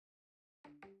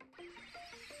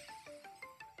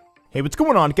Hey, what's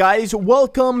going on, guys?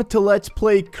 Welcome to Let's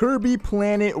Play Kirby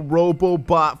Planet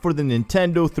Robobot for the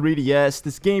Nintendo 3DS.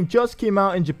 This game just came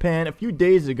out in Japan a few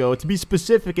days ago. To be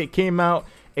specific, it came out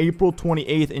April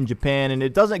 28th in Japan, and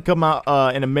it doesn't come out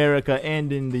in America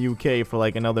and in the UK for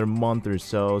like another month or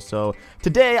so. So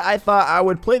today I thought I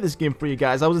would play this game for you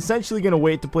guys. I was essentially going to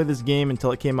wait to play this game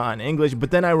until it came out in English,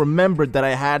 but then I remembered that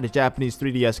I had a Japanese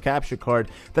 3DS capture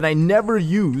card that I never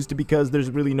used because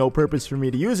there's really no purpose for me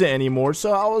to use it anymore.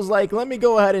 So I was like, let me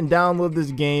go ahead and download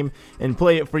this game and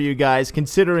play it for you guys,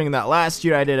 considering that last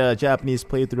year I did a Japanese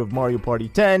playthrough of Mario Party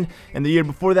 10, and the year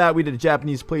before that we did a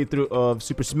Japanese playthrough of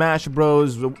Super Smash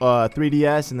Bros.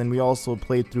 3DS, and then we also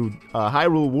played through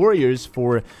Hyrule Warriors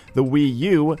for the Wii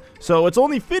U. So it's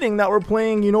only fitting that we're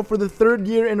playing, you know, for the third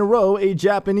year in a row, a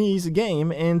Japanese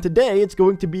game, and today it's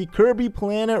going to be Kirby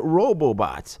Planet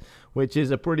Robobot, which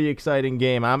is a pretty exciting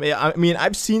game. I mean,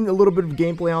 I've seen a little bit of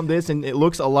gameplay on this, and it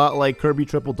looks a lot like Kirby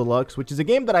Triple Deluxe, which is a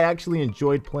game that I actually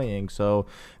enjoyed playing. So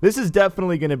this is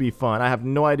definitely going to be fun. I have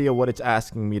no idea what it's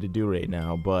asking me to do right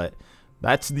now, but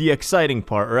that's the exciting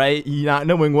part, right? You not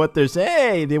knowing what they're saying.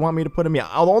 Hey, they want me to put in me.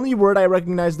 The only word I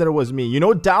recognized that it was me. You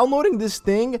know, downloading this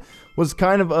thing was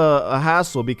kind of a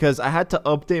hassle because I had to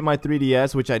update my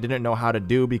 3DS, which I didn't know how to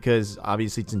do because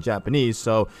obviously it's in Japanese.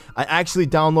 So I actually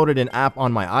downloaded an app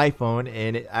on my iPhone,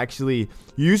 and it actually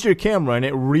use your camera and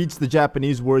it reads the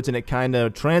Japanese words and it kind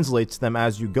of translates them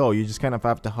as you go. You just kind of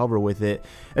have to hover with it.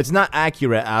 It's not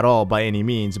accurate at all by any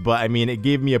means, but I mean, it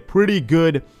gave me a pretty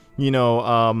good, you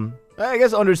know, I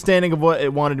guess understanding of what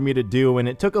it wanted me to do, and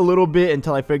it took a little bit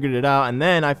until I figured it out, and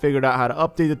then I figured out how to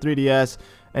update the 3DS,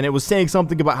 and it was saying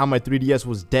something about how my 3DS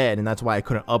was dead, and that's why I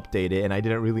couldn't update it, and I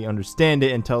didn't really understand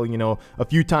it until, you know, a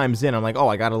few times in. I'm like, oh,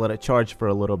 I gotta let it charge for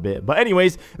a little bit. But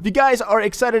anyways, if you guys are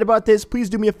excited about this, please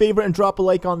do me a favor and drop a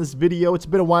like on this video. It's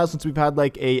been a while since we've had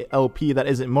like a LP that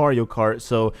isn't Mario Kart,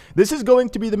 so this is going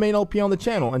to be the main LP on the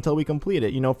channel until we complete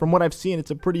it. You know, from what I've seen,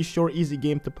 it's a pretty short, easy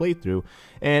game to play through,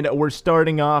 and we're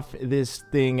starting off this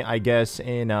thing, I guess,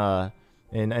 in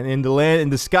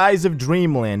the skies of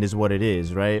Dreamland is what it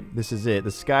is, right? This is it,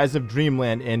 the skies of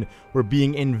Dreamland, and we're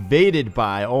being invaded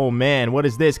by, oh man, what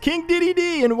is this? King Diddy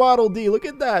D and Waddle Dee. Look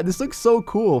at that. This looks so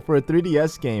cool for a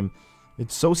 3DS game.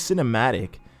 It's so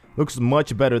cinematic. Looks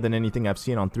much better than anything I've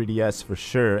seen on 3DS for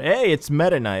sure. Hey, it's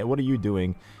Meta Knight. What are you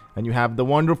doing? And you have the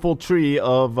wonderful tree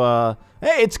of,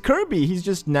 hey, it's Kirby. He's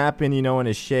just napping, you know, in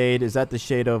his shade. Is that the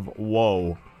shade of,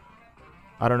 whoa.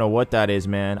 I don't know what that is,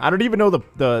 man. I don't even know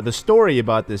the story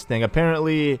about this thing.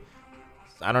 Apparently,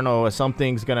 I don't know,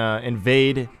 something's gonna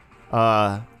invade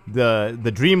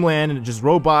the Dreamland, and just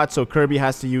robots, so Kirby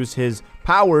has to use his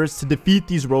powers to defeat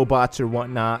these robots or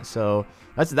whatnot. So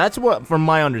that's what, from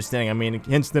my understanding, I mean,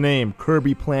 hence the name,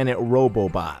 Kirby Planet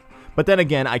Robobot. But then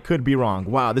again, I could be wrong.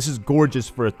 Wow, this is gorgeous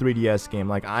for a 3DS game.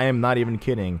 Like, I am not even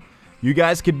kidding. You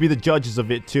guys could be the judges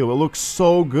of it too. It looks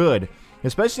so good,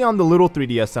 especially on the little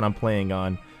 3DS that I'm playing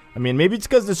on. I mean, maybe it's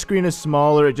because the screen is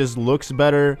smaller, it just looks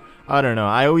better. I don't know.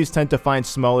 I always tend to find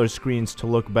smaller screens to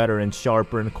look better and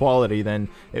sharper in quality than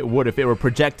it would if it were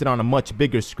projected on a much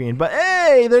bigger screen. But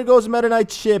hey, there goes Meta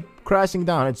Knight's ship crashing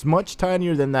down. It's much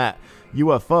tinier than that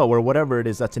UFO or whatever it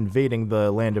is that's invading the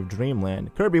land of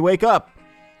Dreamland. Kirby, wake up!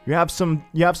 You have some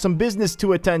business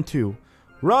to attend to.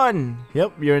 Run!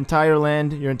 Yep, your entire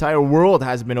land, your entire world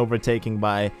has been overtaken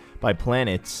by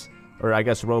planets. Or I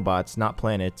guess robots, not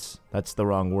planets. That's the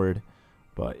wrong word.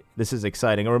 But this is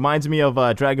exciting. It reminds me of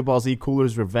Dragon Ball Z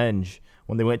Cooler's Revenge,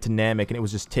 when they went to Namek and it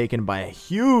was just taken by a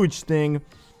huge thing.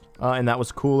 And that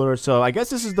was Cooler. So I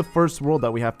guess this is the first world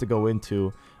that we have to go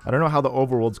into. I don't know how the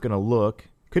overworld's going to look.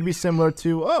 Could be similar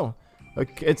to... Oh!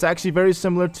 It's actually very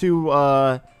similar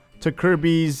to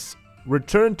Kirby's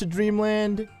Return to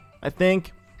Dreamland, I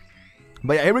think.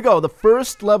 But yeah, here we go. The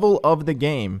first level of the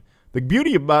game. The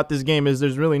beauty about this game is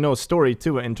there's really no story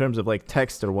to it in terms of like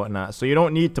text or whatnot, so you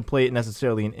don't need to play it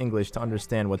necessarily in English to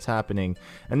understand what's happening.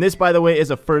 And this, by the way,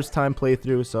 is a first time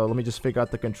playthrough, so let me just figure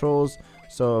out the controls.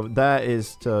 So that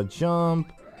is to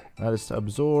jump, that is to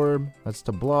absorb, that's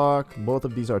to block, both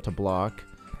of these are to block,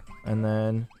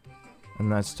 and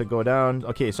that's to go down.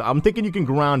 Okay, so I'm thinking you can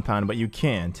ground pound, but you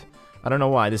can't. I don't know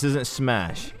why. This isn't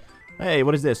Smash. Hey,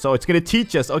 what is this? So it's gonna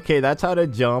teach us. Okay, that's how to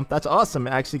jump. That's awesome. It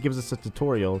actually gives us a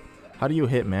tutorial. How do you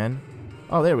hit, man?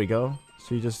 Oh, there we go.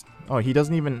 So you just... Oh, he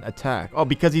doesn't even attack. Oh,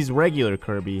 because he's regular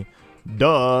Kirby.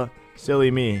 Duh. Silly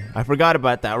me. I forgot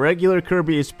about that. Regular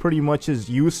Kirby is pretty much as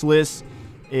useless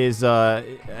as...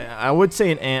 I would say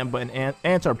an ant, but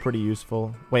ants are pretty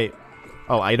useful. Wait.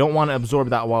 Oh, I don't want to absorb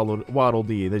that Waddle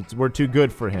Dee. We're too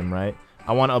good for him, right?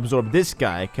 I want to absorb this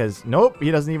guy, because... Nope,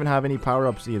 he doesn't even have any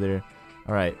power-ups either.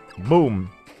 Alright. Boom.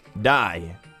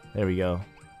 Die. There we go.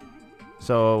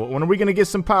 So when are we gonna get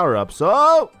some power-ups?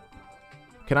 Oh!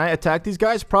 Can I attack these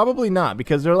guys? Probably not,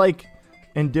 because they're like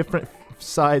in different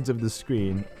sides of the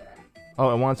screen.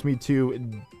 Oh, it wants me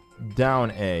to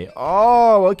down A.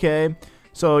 Oh, okay.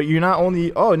 So you're not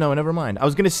only... Oh, no, never mind. I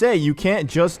was gonna say, you can't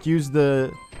just use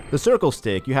the circle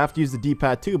stick. You have to use the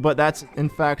D-pad too, but that's in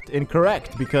fact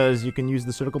incorrect, because you can use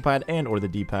the circle pad and or the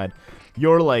D-pad.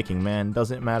 Your liking, man.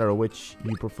 Doesn't matter which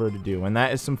you prefer to do. And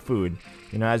that is some food.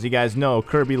 You know, as you guys know,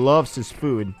 Kirby loves his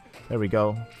food. There we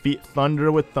go. Feet thunder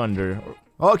with thunder.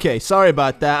 Okay, sorry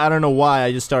about that. I don't know why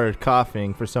I just started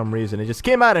coughing for some reason. It just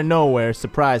came out of nowhere,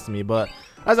 surprised me. But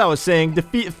as I was saying,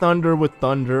 defeat thunder with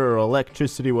thunder or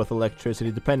electricity with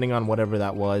electricity, depending on whatever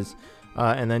that was.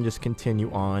 And then just continue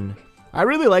on. I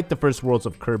really like the first worlds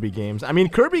of Kirby games. I mean,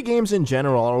 Kirby games in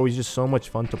general are always just so much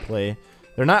fun to play.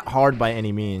 They're not hard by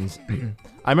any means.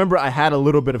 I remember I had a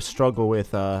little bit of struggle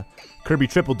with Kirby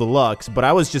Triple Deluxe, but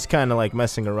I was just kind of like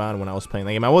messing around when I was playing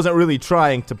the game. I wasn't really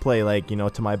trying to play like, you know,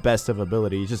 to my best of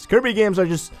ability. Just Kirby games are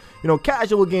just, you know,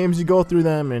 casual games. You go through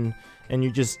them and you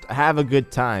just have a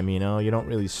good time, you know. You don't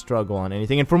really struggle on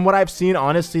anything. And from what I've seen,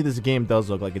 honestly, this game does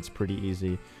look like it's pretty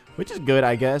easy, which is good,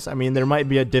 I guess. I mean, there might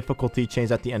be a difficulty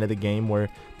change at the end of the game where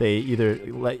they either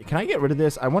like... Can I get rid of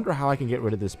this? I wonder how I can get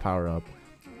rid of this power-up.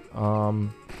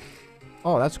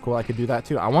 Oh, that's cool. I could do that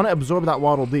too. I want to absorb that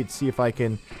Waddle Dee to see if I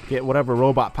can get whatever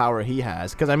robot power he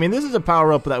has. Because, I mean, this is a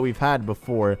power-up that we've had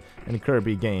before in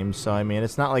Kirby games. So, I mean,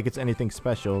 it's not like it's anything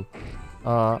special.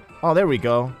 Oh, there we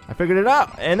go. I figured it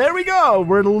out. And there we go.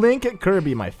 We're Link at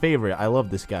Kirby, my favorite. I love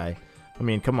this guy. I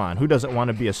mean, come on. Who doesn't want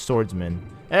to be a swordsman?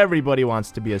 Everybody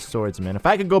wants to be a swordsman. If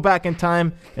I could go back in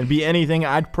time and be anything,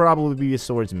 I'd probably be a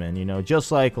swordsman, you know, just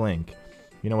like Link.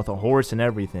 You know, with a horse and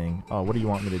everything. Oh, what do you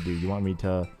want me to do? You want me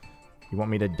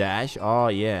to dash? Oh,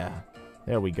 yeah.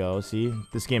 There we go. See?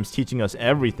 This game's teaching us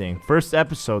everything. First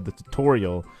episode, the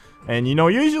tutorial. And, you know,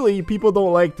 usually people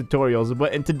don't like tutorials.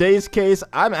 But in today's case,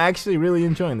 I'm actually really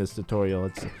enjoying this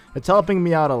tutorial. It's helping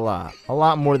me out a lot. A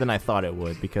lot more than I thought it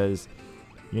would. Because,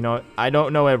 you know, I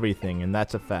don't know everything. And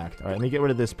that's a fact. All right, let me get rid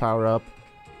of this power-up.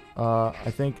 I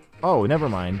think... Oh, never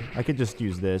mind. I could just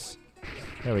use this.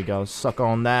 There we go. Suck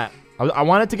on that. I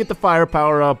wanted to get the fire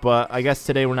power up, but I guess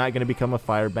today we're not going to become a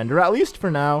firebender, at least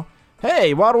for now.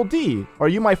 Hey, Waddle Dee, are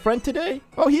you my friend today?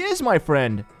 Oh, he is my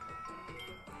friend.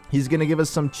 He's going to give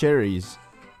us some cherries,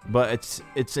 but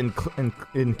it's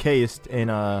encased in,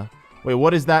 wait, what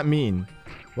does that mean?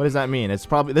 What does that mean? It's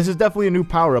probably, this is definitely a new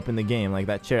power up in the game, like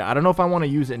that cherry. I don't know if I want to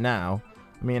use it now.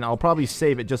 I mean, I'll probably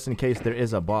save it just in case there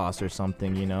is a boss or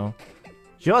something, you know?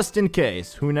 Just in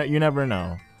case. You never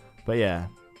know. But yeah.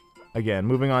 Again,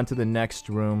 moving on to the next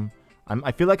room.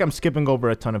 I feel like I'm skipping over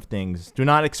a ton of things. Do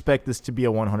not expect this to be a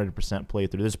 100%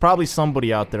 playthrough. There's probably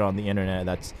somebody out there on the internet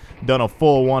that's done a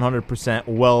full 100%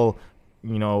 well,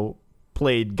 you know,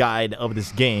 played guide of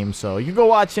this game. So you go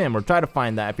watch him or try to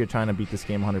find that if you're trying to beat this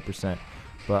game 100%.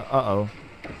 But, uh-oh.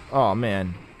 Oh,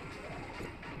 man.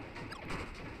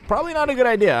 Probably not a good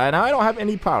idea. Now I don't have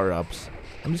any power-ups.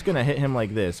 I'm just going to hit him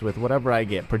like this with whatever I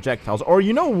get. Projectiles. Or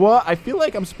you know what? I feel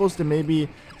like I'm supposed to maybe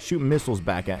shoot missiles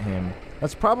back at him.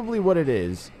 That's probably what it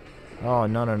is. Oh,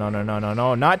 no, no, no, no, no, no,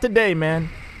 no. Not today, man.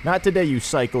 Not today, you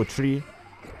psycho tree.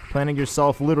 Planting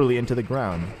yourself literally into the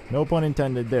ground. No pun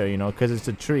intended there, you know, because it's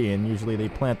a tree and usually they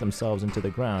plant themselves into the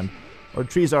ground. Or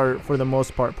trees are, for the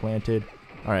most part, planted.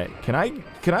 All right. Can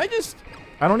I just...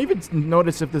 I don't even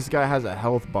notice if this guy has a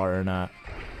health bar or not.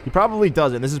 He probably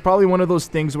doesn't. This is probably one of those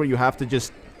things where you have to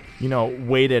just, you know,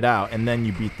 wait it out and then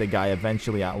you beat the guy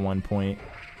eventually at one point.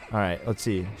 All right, let's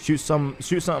see. Shoot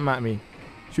something at me.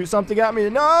 Shoot something at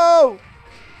me. No!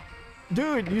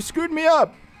 Dude, you screwed me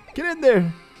up. Get in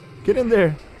there. Get in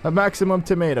there. A maximum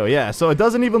tomato. Yeah, so it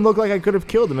doesn't even look like I could have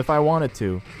killed him if I wanted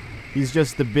to. He's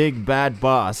just the big bad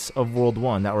boss of World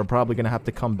 1 that we're probably going to have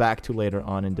to come back to later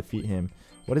on and defeat him.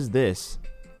 What is this?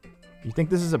 You think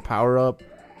this is a power-up?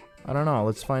 I don't know.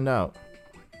 Let's find out.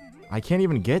 I can't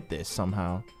even get this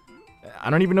somehow. I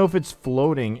don't even know if it's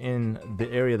floating in the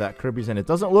area that Kirby's in. It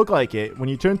doesn't look like it. When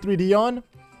you turn 3D on?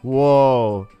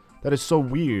 Whoa. That is so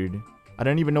weird. I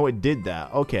didn't even know it did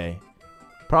that. Okay.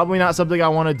 Probably not something I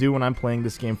want to do when I'm playing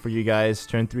this game for you guys.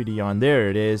 Turn 3D on. There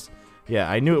it is.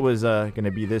 Yeah, I knew it was going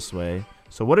to be this way.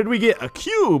 So what did we get? A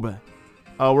cube.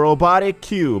 A robotic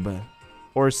cube.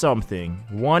 Or something.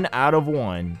 1 out of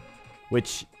 1.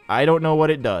 Which... I don't know what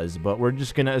it does, but we're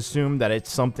just going to assume that it's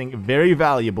something very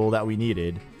valuable that we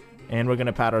needed. And we're going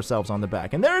to pat ourselves on the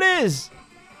back. And there it is!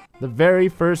 The very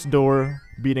first door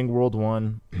beating World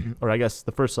 1. Or I guess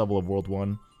the first level of World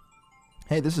 1.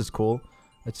 Hey, this is cool.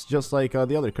 It's just like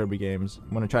the other Kirby games.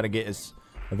 I'm going to try to get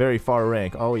a very far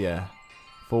rank. Oh, yeah.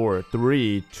 4,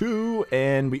 3, 2,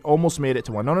 and we almost made it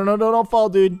to 1. No, no, no, no, don't fall,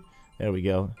 dude. There we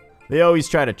go. They always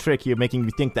try to trick you, making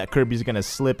you think that Kirby's gonna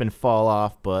slip and fall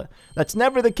off, but that's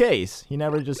never the case. He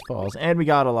never just falls. And we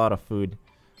got a lot of food.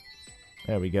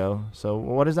 There we go. So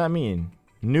what does that mean?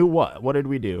 New what? What did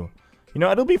we do? You know,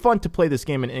 it'll be fun to play this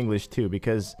game in English too,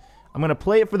 because I'm gonna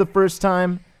play it for the first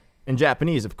time in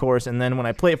Japanese, of course, and then when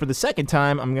I play it for the second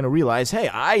time, I'm gonna realize, hey,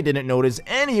 I didn't notice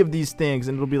any of these things,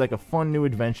 and it'll be like a fun new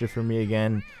adventure for me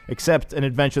again, except an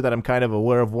adventure that I'm kind of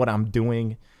aware of what I'm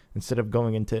doing instead of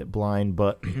going into it blind.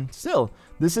 But still,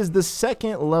 this is the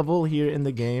second level here in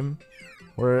the game.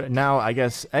 We're now, I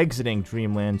guess, exiting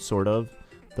Dreamland, sort of.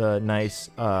 The nice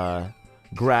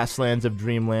grasslands of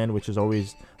Dreamland, which is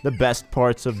always the best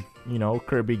parts of, you know,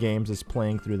 Kirby games, is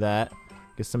playing through that.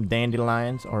 Get some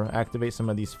dandelions or activate some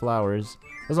of these flowers.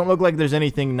 Doesn't look like there's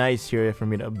anything nice here for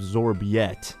me to absorb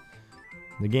yet.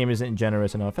 The game isn't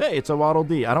generous enough. Hey, it's a Waddle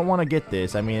Dee. I don't want to get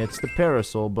this. I mean, it's the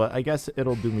parasol, but I guess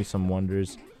it'll do me some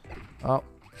wonders. Oh,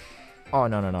 no,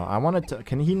 no, no. I wanted to...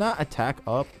 Can he not attack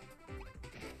up?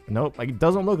 Nope. Like, it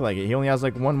doesn't look like it. He only has,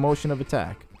 like, one motion of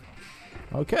attack.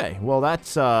 Okay. Well,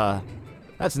 that's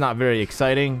not very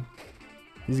exciting.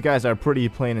 These guys are pretty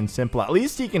plain and simple. At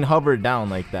least he can hover down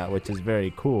like that, which is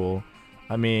very cool.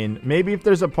 I mean, maybe if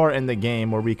there's a part in the game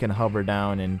where we can hover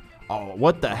down and... Oh,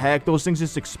 what the heck? Those things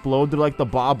just explode. They're like the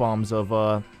bob-bombs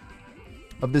of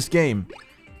this game.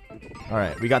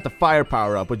 Alright, we got the fire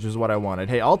power up, which is what I wanted.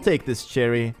 Hey, I'll take this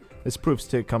cherry. This proves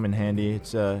to come in handy.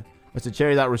 It's a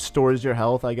cherry that restores your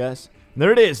health, I guess. And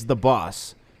there it is, the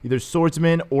boss. Either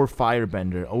swordsman or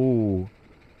firebender. Oh,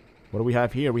 what do we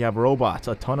have here? We have robots,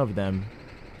 a ton of them.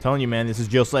 I'm telling you, man, this is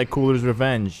just like Cooler's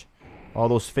Revenge. All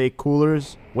those fake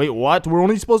coolers. Wait, what? We're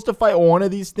only supposed to fight one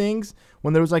of these things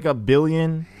when there was like a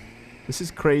billion? This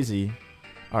is crazy.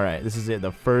 Alright, this is it.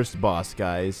 The first boss,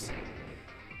 guys.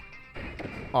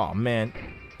 Oh, man.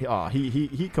 Oh,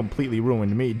 he completely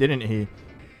ruined me, didn't he?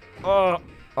 Oh,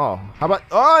 how about...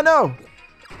 Oh, no!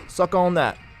 Suck on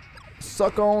that.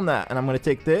 Suck on that. And I'm going to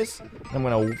take this. I'm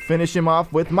going to finish him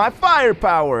off with my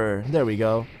firepower. There we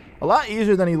go. A lot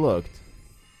easier than he looked.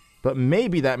 But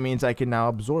maybe that means I can now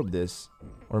absorb this.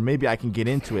 Or maybe I can get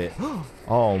into it.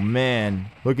 Oh, man.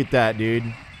 Look at that, dude.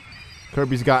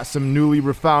 Kirby's got some newly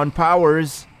refound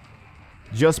powers.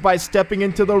 Just by stepping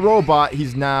into the robot,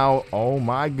 he's now, oh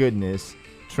my goodness,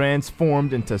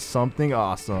 transformed into something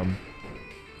awesome.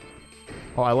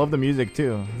 Oh, I love the music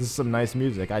too. This is some nice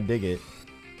music. I dig it.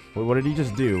 Wait, what did he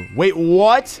just do? Wait,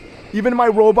 what? Even my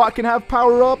robot can have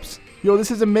power-ups? Yo,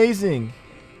 this is amazing.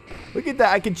 Look at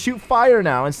that. I can shoot fire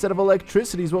now instead of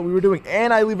electricity is what we were doing.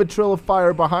 And I leave a trail of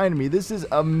fire behind me. This is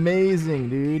amazing,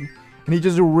 dude. And he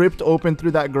just ripped open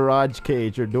through that garage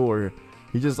cage or door.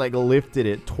 He just like lifted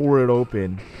it, tore it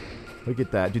open. Look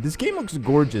at that. Dude, this game looks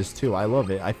gorgeous too. I love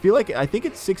it. I think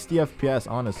it's 60 FPS,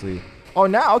 honestly. Oh,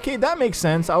 now, okay, that makes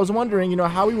sense. I was wondering, you know,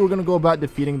 how we were going to go about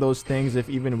defeating those things if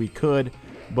even we could.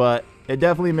 But it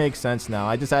definitely makes sense now.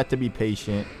 I just had to be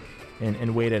patient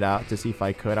and wait it out to see if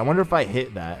I could. I wonder if I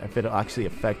hit that, if it'll actually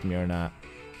affect me or not.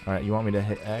 All right, you want me to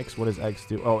hit X? What does X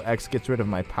do? Oh, X gets rid of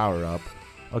my power-up.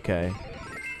 Okay,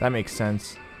 that makes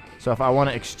sense. So if I want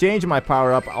to exchange my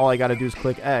power-up, all I got to do is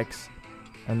click X.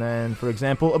 And then, for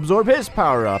example, absorb his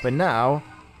power-up. And now,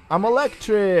 I'm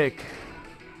electric.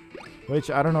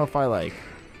 Which, I don't know if I like.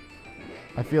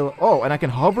 I feel... Oh, and I can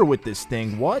hover with this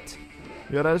thing. What?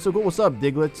 Yeah, that is so cool. What's up,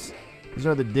 Diglets? These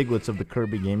are the Diglets of the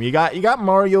Kirby game. You got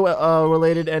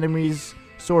Mario-related enemies,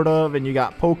 sort of. And you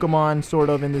got Pokemon, sort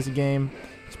of, in this game.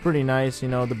 It's pretty nice, you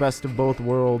know, the best of both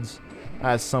worlds,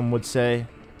 as some would say.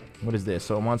 What is this?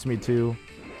 So it wants me to...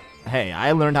 Hey,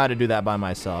 I learned how to do that by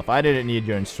myself. I didn't need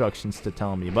your instructions to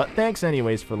tell me. But thanks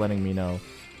anyways for letting me know.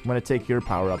 I'm going to take your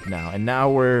power up now. And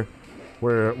now we're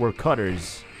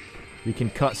cutters. We can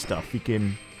cut stuff. We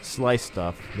can slice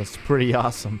stuff. That's pretty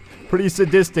awesome. Pretty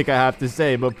sadistic, I have to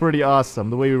say, but pretty awesome.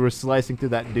 The way we were slicing through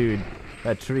that dude,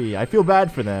 that tree. I feel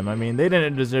bad for them. I mean, they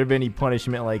didn't deserve any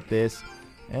punishment like this.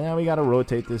 And now we got to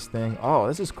rotate this thing. Oh,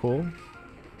 this is cool.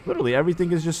 Literally,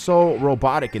 everything is just so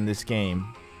robotic in this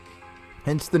game.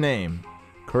 Hence the name,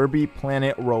 Kirby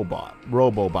Planet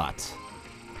Robobot.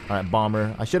 Alright,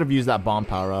 bomber. I should have used that bomb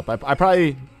power up. I'll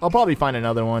probably find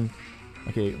another one.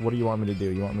 Okay, what do you want me to do?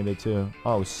 You want me to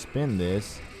oh, spin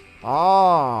this.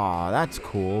 Oh, that's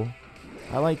cool.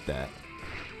 I like that.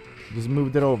 Just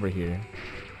moved it over here.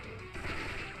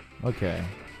 Okay.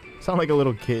 Sound like a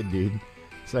little kid, dude.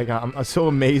 It's like I'm so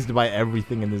amazed by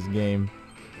everything in this game.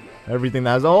 Everything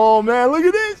that has... Oh, man, look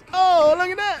at this. Oh, look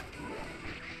at that.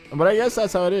 But I guess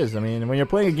that's how it is. I mean, when you're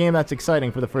playing a game that's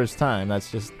exciting for the first time,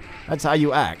 that's how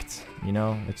you act, you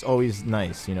know? It's always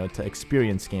nice, you know, to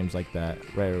experience games like that.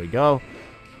 Right, there we go.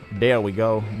 There we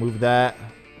go. Move that.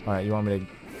 Alright, you want me to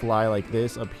fly like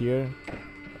this up here?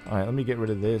 Alright, let me get rid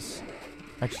of this.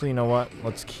 Actually, you know what?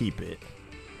 Let's keep it.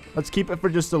 Let's keep it for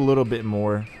just a little bit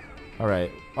more.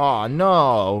 Alright. Oh,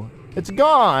 no. It's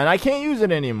gone. I can't use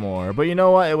it anymore. But you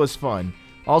know what? It was fun.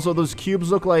 Also, those cubes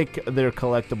look like they're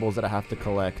collectibles that I have to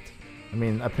collect. I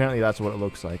mean, apparently that's what it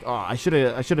looks like. Oh, I should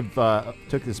have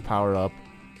took this power up,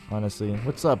 honestly.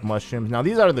 What's up, mushrooms? Now,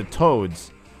 these are the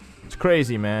toads. It's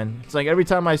crazy, man. It's like every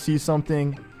time I see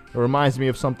something, it reminds me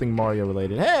of something Mario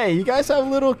related. Hey, you guys have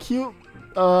little cute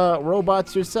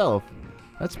robots yourself.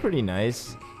 That's pretty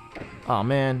nice. Oh,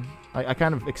 man. I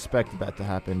kind of expected that to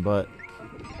happen, but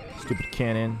stupid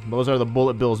cannon. Those are the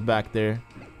bullet bills back there.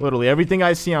 Literally, everything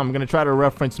I see, I'm going to try to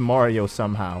reference Mario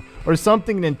somehow. Or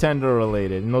something Nintendo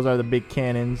related. And those are the big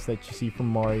cannons that you see from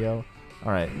Mario.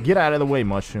 Alright, get out of the way,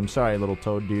 mushroom. Sorry, little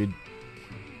toad dude.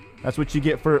 That's what you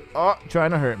get for,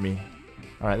 trying to hurt me.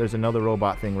 Alright, there's another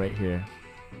robot thing right here.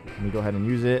 Let me go ahead and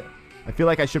use it. I feel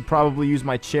like I should probably use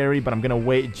my cherry, but I'm going to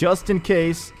wait just in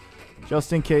case.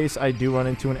 Just in case I do run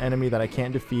into an enemy that I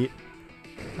can't defeat.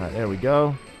 Alright, there we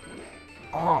go.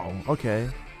 Oh, okay.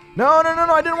 No,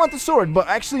 I didn't want the sword. But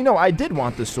actually, no, I did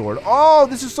want the sword. Oh,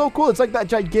 this is so cool. It's like that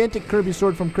gigantic Kirby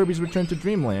sword from Kirby's Return to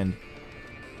Dreamland.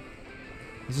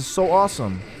 This is so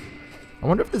awesome. I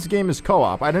wonder if this game is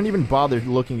co-op. I didn't even bother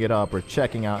looking it up or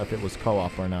checking out if it was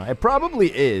co-op or not. It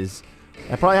probably is.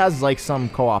 It probably has, like, some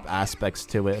co-op aspects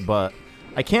to it. But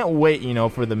I can't wait, you know,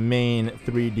 for the main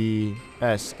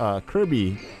 3DS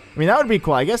Kirby. I mean, that would be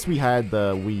cool. I guess we had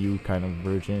the Wii U kind of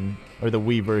version. Or the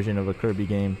Wii version of a Kirby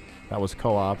game. That was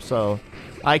co-op, so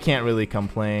I can't really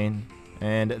complain.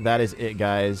 And that is it,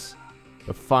 guys.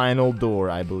 The final door,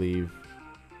 I believe.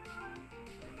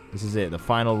 This is it, the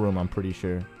final room, I'm pretty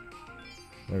sure.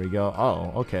 There we go.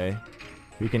 Oh, okay.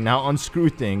 We can now unscrew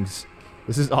things.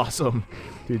 This is awesome.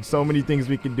 Dude, so many things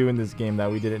we can do in this game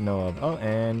that we didn't know of. Oh,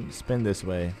 and spin this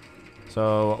way.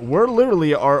 So, we're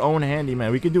literally our own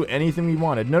handyman. We could do anything we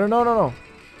wanted. No.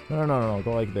 No.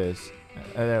 Go like this.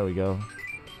 There we go.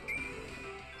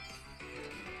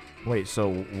 Wait,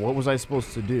 so what was I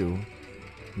supposed to do?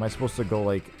 Am I supposed to go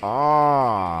like...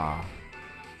 Ah.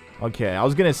 Okay, I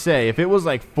was gonna say, if it was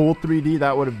like full 3D,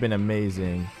 that would have been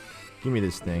amazing. Give me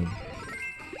this thing.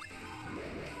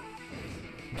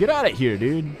 Get out of here,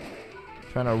 dude.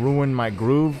 Trying to ruin my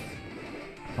groove.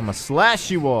 I'm gonna slash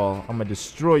you all. I'm gonna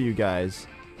destroy you guys.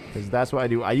 Because that's what I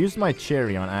do. I used my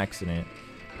cherry on accident.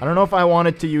 I don't know if I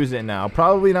wanted to use it now.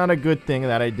 Probably not a good thing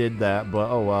that I did that, but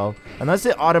oh well. Unless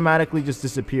it automatically just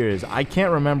disappears. I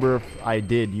can't remember if I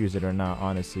did use it or not,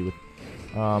 honestly.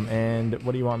 And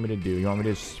what do you want me to do? You want me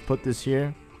to just put this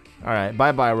here? Alright,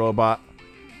 bye-bye, robot.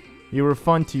 You were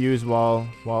fun to use while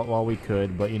we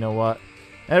could, but you know what?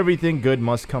 Everything good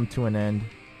must come to an end.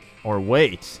 Or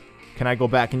wait. Can I go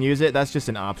back and use it? That's just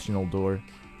an optional door.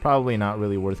 Probably not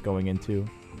really worth going into.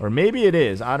 Or maybe it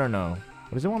is. I don't know.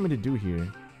 What does it want me to do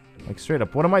here? Like, straight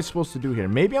up, what am I supposed to do here?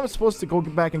 Maybe I'm supposed to go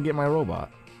back and get my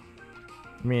robot.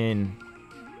 I mean,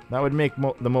 that would make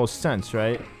the most sense,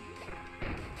 right?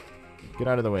 Get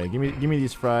out of the way. Give me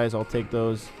these fries. I'll take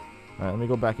those. Alright, let me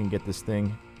go back and get this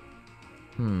thing.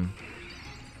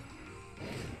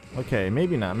 Okay,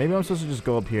 maybe not. Maybe I'm supposed to just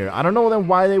go up here. I don't know then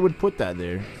why they would put that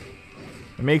there.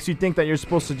 It makes you think that you're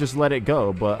supposed to just let it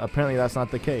go, but apparently that's not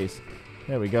the case.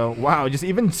 There we go. Wow, just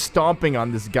even stomping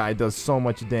on this guy does so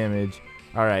much damage.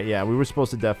 Alright, yeah, we were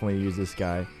supposed to definitely use this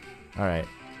guy. Alright,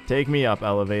 take me up,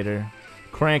 elevator.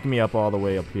 Crank me up all the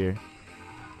way up here.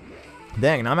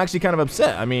 Dang, and I'm actually kind of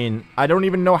upset. I mean, I don't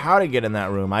even know how to get in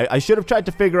that room. I should have tried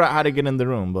to figure out how to get in the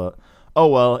room, but oh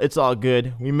well, it's all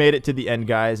good. We made it to the end,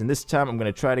 guys, and this time I'm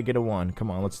going to try to get a 1.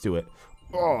 Come on, let's do it.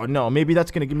 Oh, no, maybe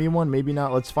that's going to give me a 1. Maybe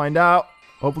not. Let's find out.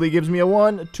 Hopefully it gives me a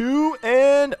 1, 2,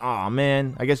 and... Aw,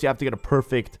 man. I guess you have to get a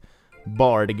perfect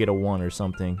bar to get a 1 or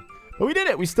something. But we did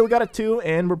it. We still got a 2,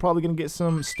 and we're probably going to get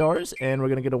some stars, and we're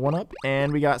going to get a 1-up,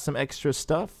 and we got some extra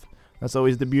stuff. That's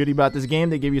always the beauty about this game.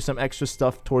 They give you some extra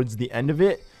stuff towards the end of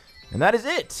it, and that is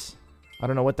it. I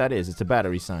don't know what that is. It's a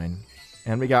battery sign,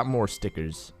 and we got more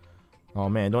stickers. Oh,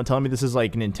 man. Don't tell me this is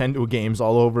like Nintendo games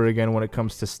all over again when it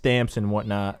comes to stamps and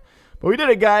whatnot. But we did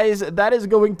it, guys. That is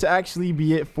going to actually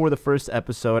be it for the first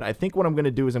episode. I think what I'm going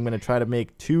to do is I'm going to try to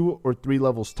make 2 or 3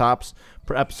 levels tops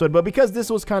per episode. But because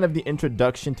this was kind of the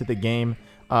introduction to the game,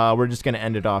 we're just going to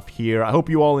end it off here. I hope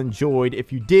you all enjoyed.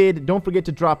 If you did, don't forget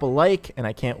to drop a like. And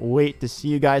I can't wait to see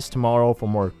you guys tomorrow for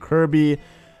more Kirby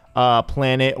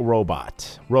Planet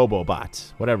Robobot,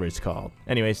 whatever it's called.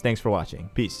 Anyways, thanks for watching.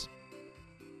 Peace.